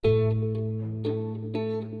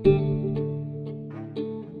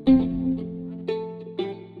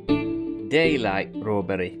daylight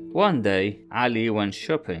robbery. One day, Ali went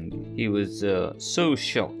shopping. He was so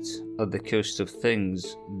shocked at the cost of things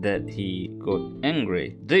that he got angry.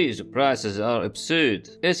 These prices are absurd.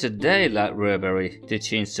 It's a daylight robbery to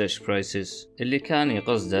change such prices. اللي كان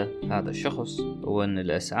يقصده هذا الشخص هو أن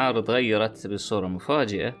الأسعار تغيرت بصورة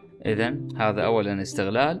مفاجئة. إذن هذا أولا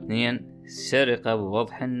استغلال، اثنين سرقة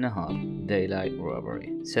بوضح النهار daylight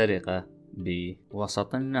robbery، سرقة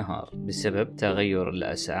بوسط النهار بسبب تغير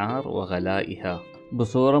الأسعار وغلائها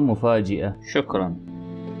بصورة مفاجئة. شكرا.